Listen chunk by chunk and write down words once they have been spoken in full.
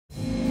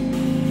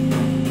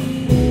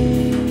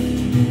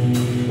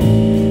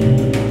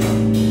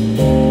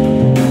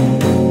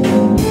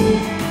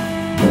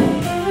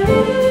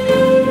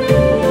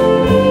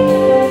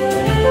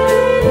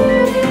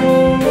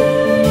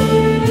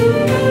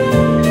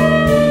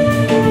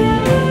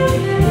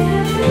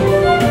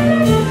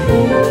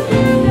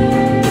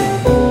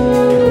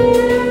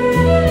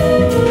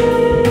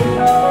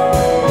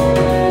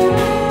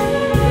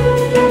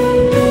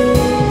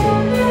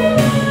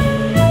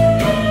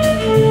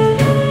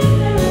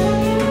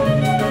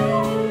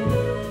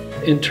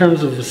In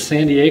terms of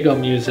San Diego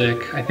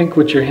music, I think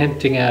what you're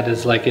hinting at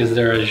is like, is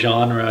there a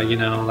genre, you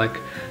know, like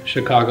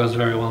Chicago's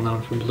very well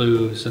known for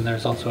blues, and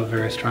there's also a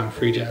very strong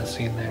free jazz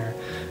scene there.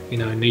 You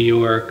know, in New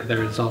York,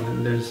 there's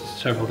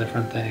several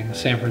different things.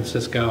 San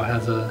Francisco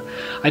has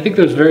I think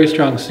there's very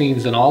strong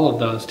scenes in all of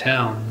those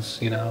towns,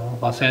 you know.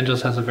 Los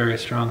Angeles has a very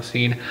strong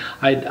scene.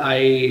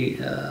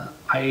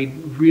 I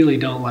really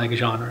don't like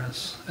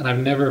genres, and I've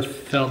never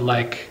felt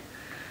like,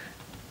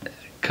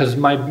 because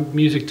my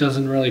music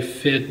doesn't really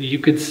fit. You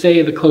could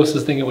say the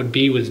closest thing it would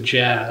be was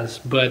jazz,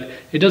 but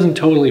it doesn't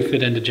totally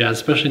fit into jazz,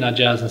 especially not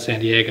jazz in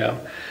San Diego.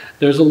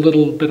 There's a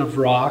little bit of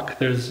rock.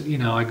 There's, you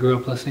know, I grew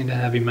up listening to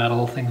heavy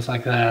metal, things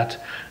like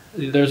that.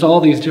 There's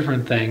all these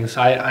different things.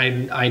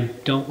 I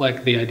don't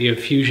like the idea of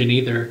fusion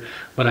either,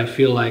 but I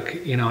feel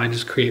like, you know, I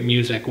just create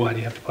music. Why do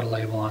you have to put a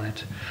label on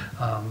it?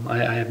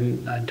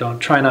 I don't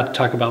try not to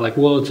talk about like,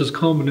 well, it's this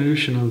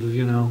combination of,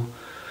 you know,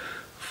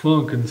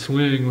 funk and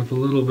swing with a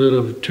little bit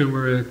of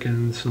turmeric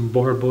and some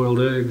hard-boiled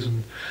eggs,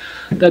 and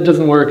that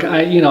doesn't work.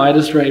 You know, I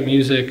just write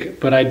music,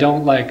 but I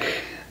don't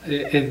like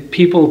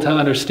people to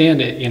understand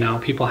it. You know,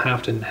 people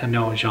have to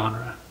know a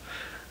genre.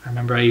 I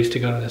remember I used to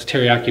go to this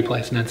teriyaki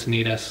place in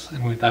Encinitas,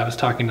 and I was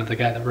talking to the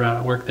guy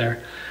that worked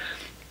there,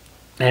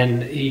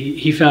 and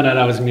he found out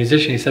I was a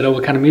musician. He said, "Oh,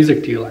 what kind of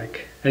music do you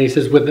like?" And he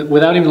says,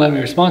 without even letting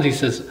me respond, he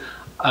says,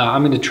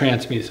 "I'm into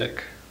trance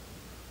music."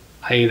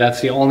 That's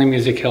the only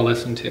music he'll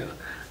listen to.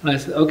 And I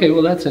said, okay,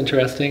 well, that's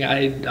interesting.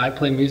 I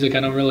play music.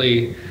 I don't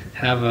really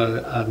have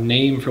a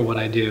name for what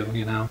I do,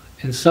 you know.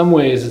 In some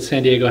ways,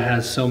 San Diego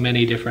has so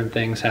many different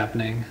things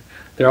happening.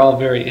 They're all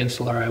very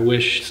insular. I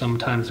wish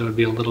sometimes there would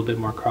be a little bit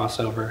more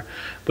crossover,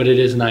 but it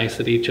is nice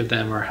that each of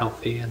them are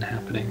healthy and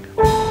happening.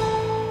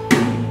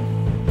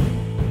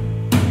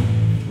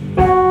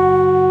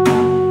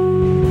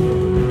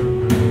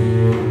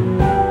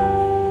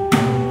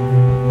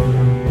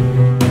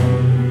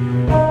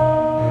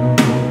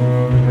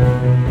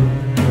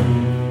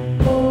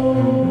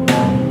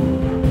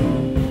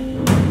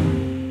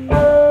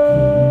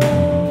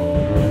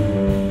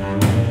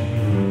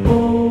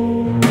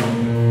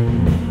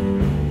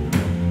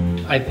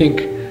 I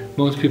think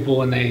most people,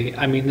 when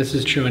I mean, this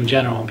is true in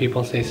general, when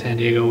people say San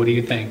Diego, what do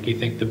you think? You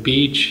think the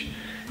beach,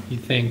 you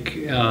think,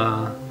 you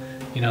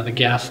know, the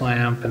gas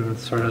lamp and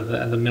sort of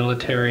the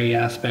military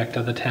aspect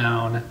of the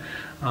town.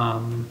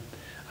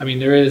 I mean,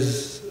 there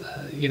is,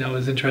 you know, it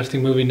was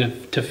interesting moving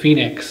to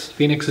Phoenix.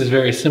 Phoenix is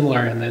very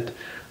similar in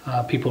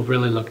that people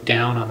really look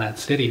down on that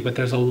city, but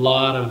there's a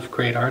lot of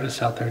great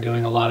artists out there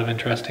doing a lot of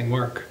interesting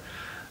work.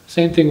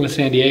 Same thing with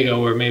San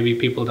Diego, where maybe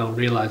people don't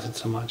realize it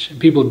so much. And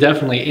people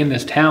definitely in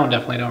this town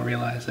definitely don't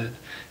realize it.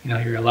 You know,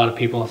 you hear a lot of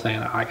people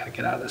saying, oh, I gotta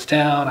get out of this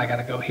town, I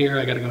gotta go here,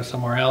 I gotta go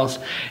somewhere else.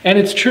 And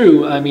it's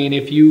true. I mean,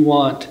 if you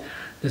want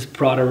this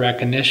broader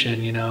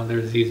recognition, you know,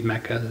 there's these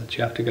meccas that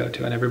you have to go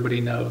to, and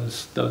everybody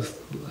knows those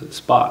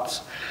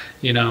spots,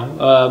 you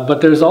know. But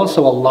there's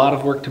also a lot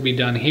of work to be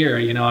done here.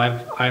 You know,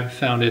 I've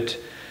found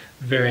it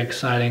very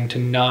exciting to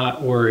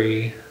not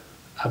worry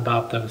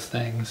about those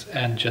things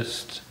and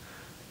just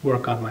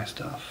work on my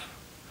stuff.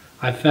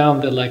 I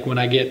found that like when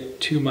I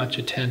get too much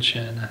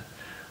attention,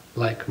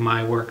 like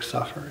my work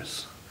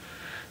suffers.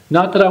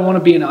 Not that I want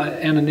to be in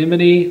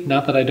anonymity,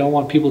 not that I don't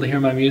want people to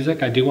hear my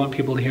music. I do want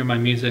people to hear my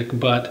music,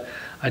 but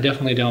I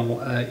definitely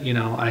don't, you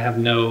know, I have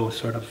no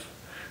sort of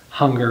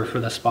hunger for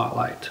the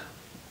spotlight.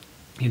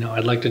 You know,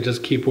 I'd like to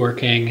just keep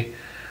working,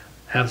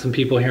 have some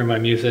people hear my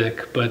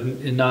music, but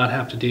not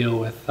have to deal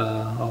with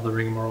all the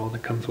rigmarole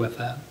that comes with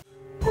that.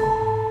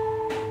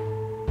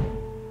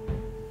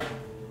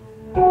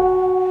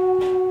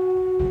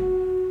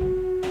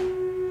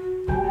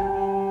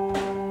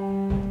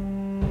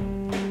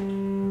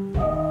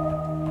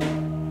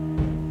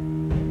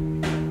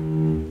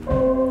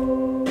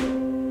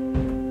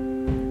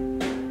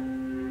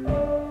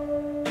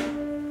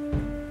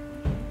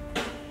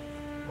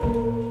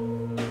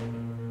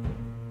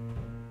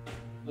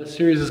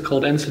 The series is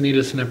called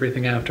Encinitas and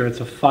Everything After. It's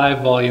a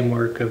 5-volume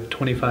work of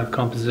 25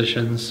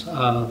 compositions,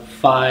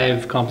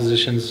 5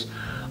 compositions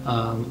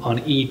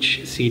on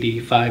each CD,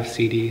 5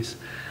 CDs.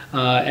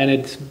 And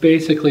it's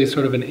basically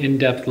sort of an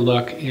in-depth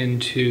look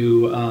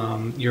into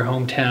your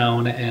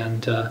hometown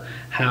and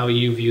how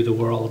you view the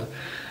world,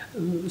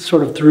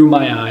 sort of through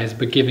my eyes,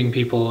 but giving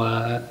people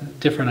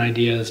different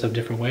ideas of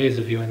different ways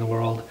of viewing the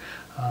world.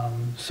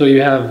 So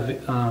you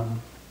have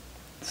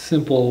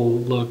simple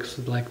looks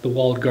like the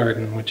walled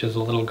garden, which is a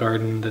little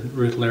garden that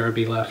Ruth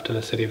Larrabee left to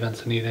the city of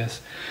Encinitas.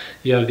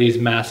 You have these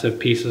massive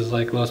pieces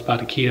like Los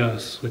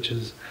Pataquitos, which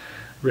is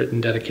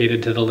written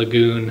dedicated to the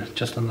lagoon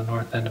just on the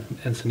north end of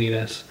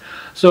Encinitas.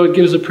 So it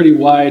gives a pretty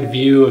wide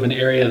view of an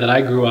area that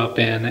I grew up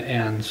in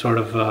and sort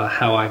of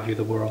how I view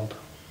the world.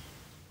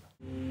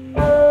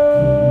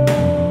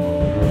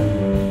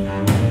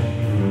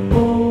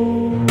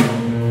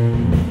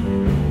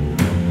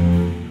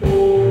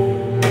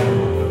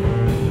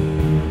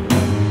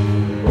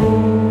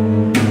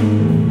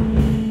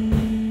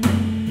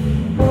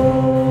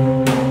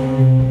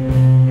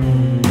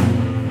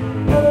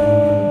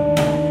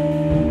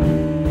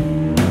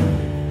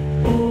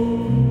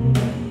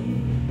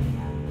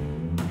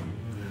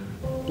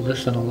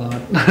 listen a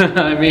lot.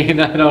 I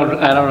mean, I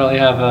don't really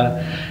have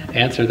a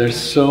answer. There's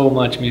so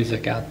much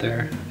music out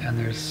there, and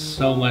there's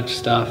so much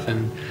stuff,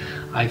 and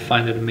I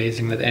find it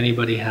amazing that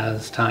anybody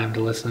has time to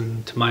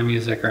listen to my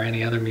music or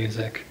any other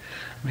music.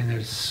 I mean,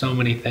 there's so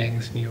many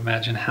things, and you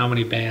imagine how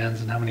many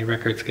bands and how many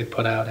records get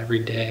put out every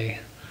day.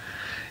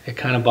 It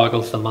kind of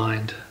boggles the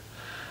mind.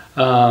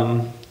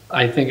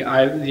 I think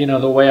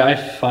the way I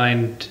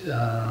find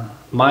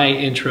my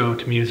intro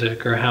to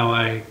music, or how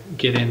I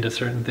get into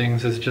certain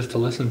things, is just to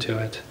listen to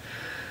it.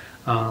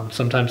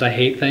 Sometimes I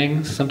hate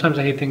things. Sometimes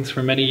I hate things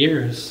for many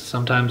years.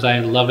 Sometimes I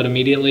love it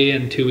immediately,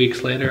 and 2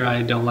 weeks later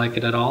I don't like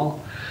it at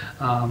all.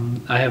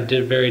 I have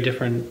very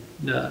different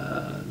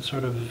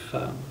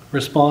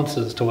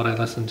responses to what I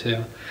listen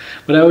to.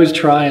 But I always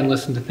try and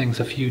listen to things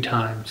a few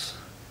times.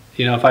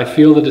 You know, if I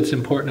feel that it's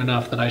important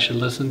enough that I should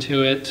listen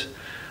to it,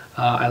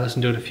 I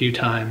listen to it a few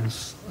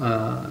times.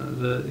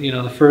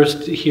 The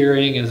first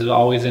hearing is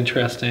always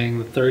interesting.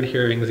 The third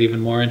hearing is even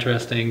more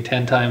interesting.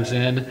 10 times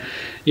in,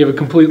 you have a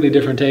completely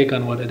different take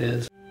on what it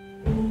is.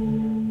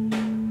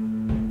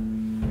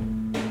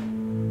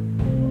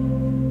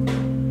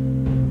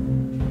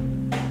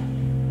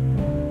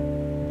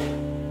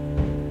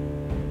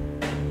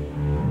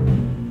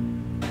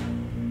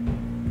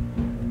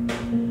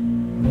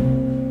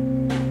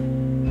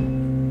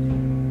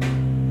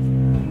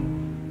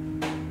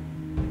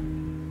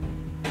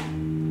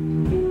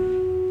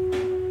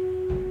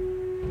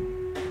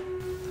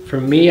 For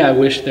me, I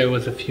wish there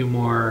was a few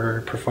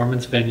more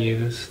performance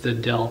venues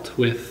that dealt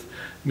with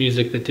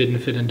music that didn't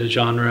fit into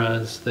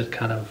genres that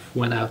kind of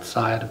went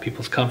outside of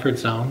people's comfort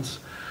zones.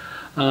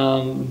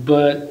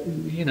 But,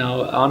 you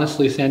know,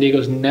 honestly, San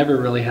Diego's never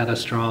really had a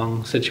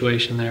strong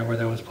situation there where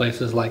there was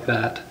places like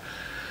that.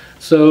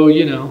 So,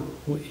 you know,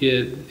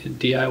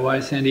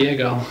 DIY San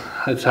Diego,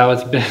 that's how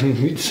it's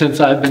been since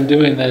I've been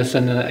doing this.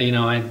 And, you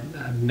know, I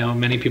know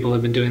many people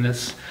have been doing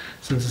this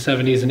since the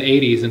 70s and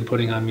 80s and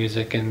putting on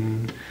music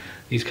in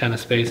these kind of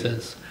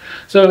spaces.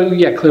 So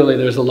yeah, clearly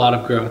there's a lot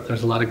of growth.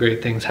 There's a lot of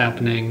great things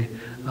happening.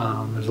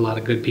 There's a lot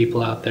of good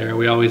people out there.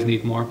 We always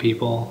need more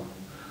people.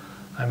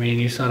 I mean,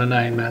 you saw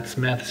tonight, Matt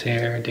Smith's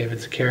here, David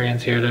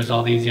Zakarian's here. There's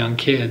all these young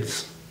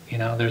kids. You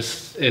know,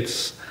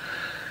 it's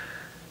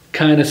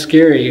kind of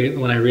scary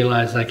when I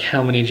realize like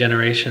how many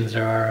generations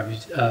there are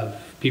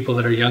of people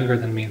that are younger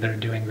than me that are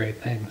doing great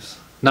things.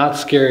 Not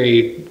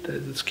scary,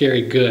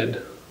 scary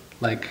good.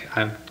 Like,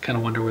 I kind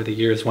of wonder where the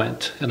years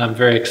went, and I'm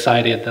very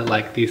excited that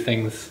like these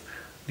things,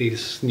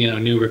 these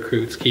new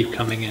recruits keep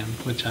coming in,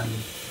 which I'm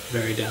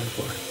very down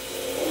for.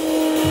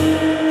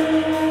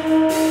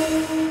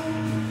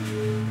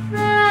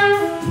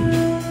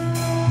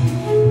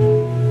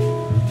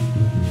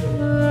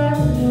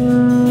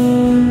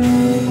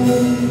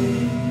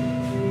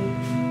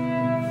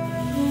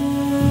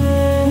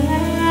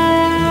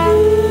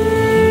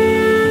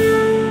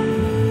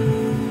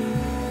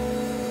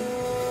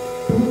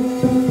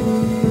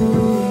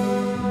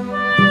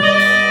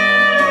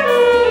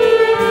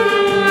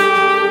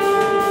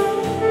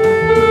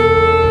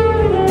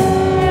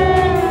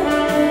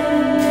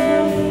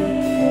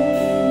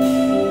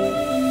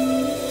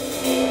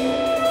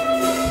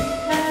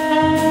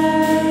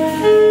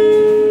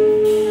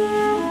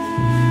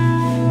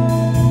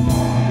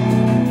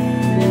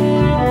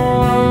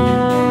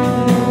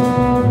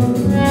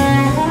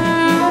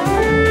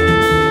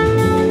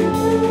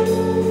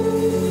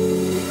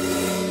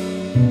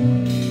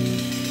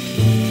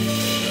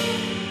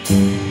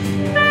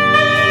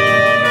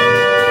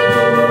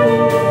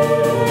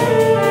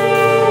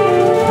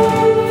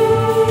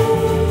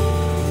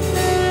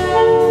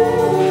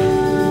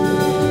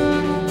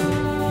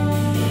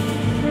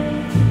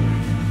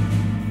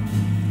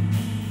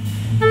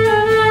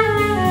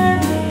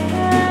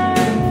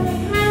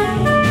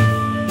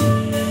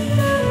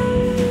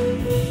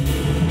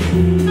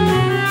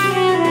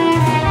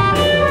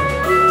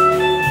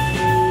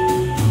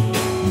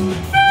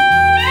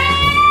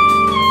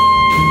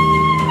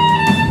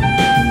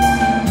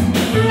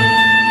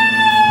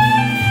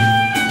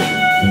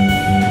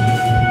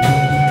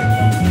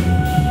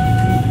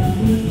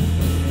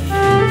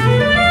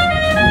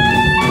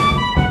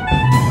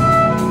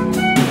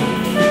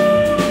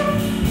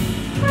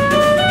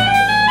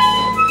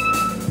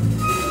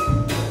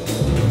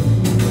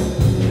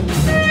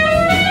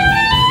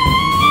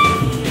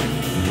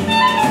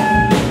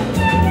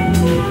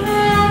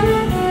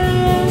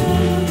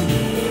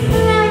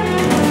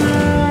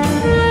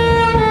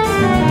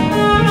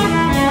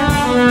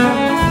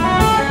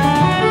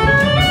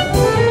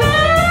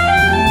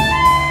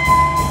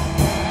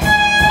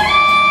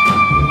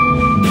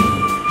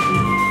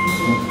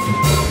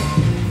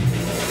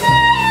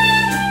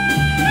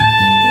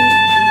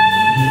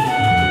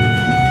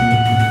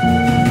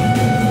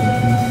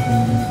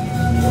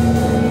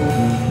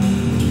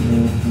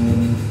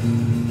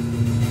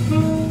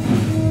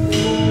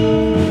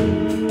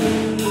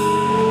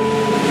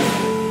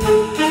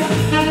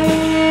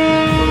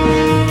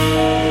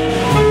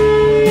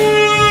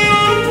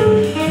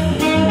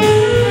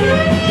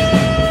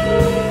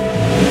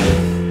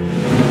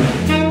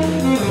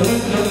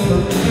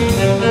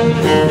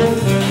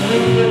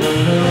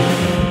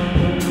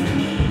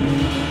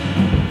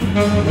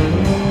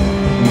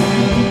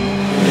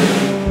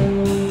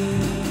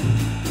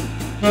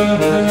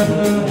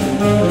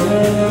 Bye.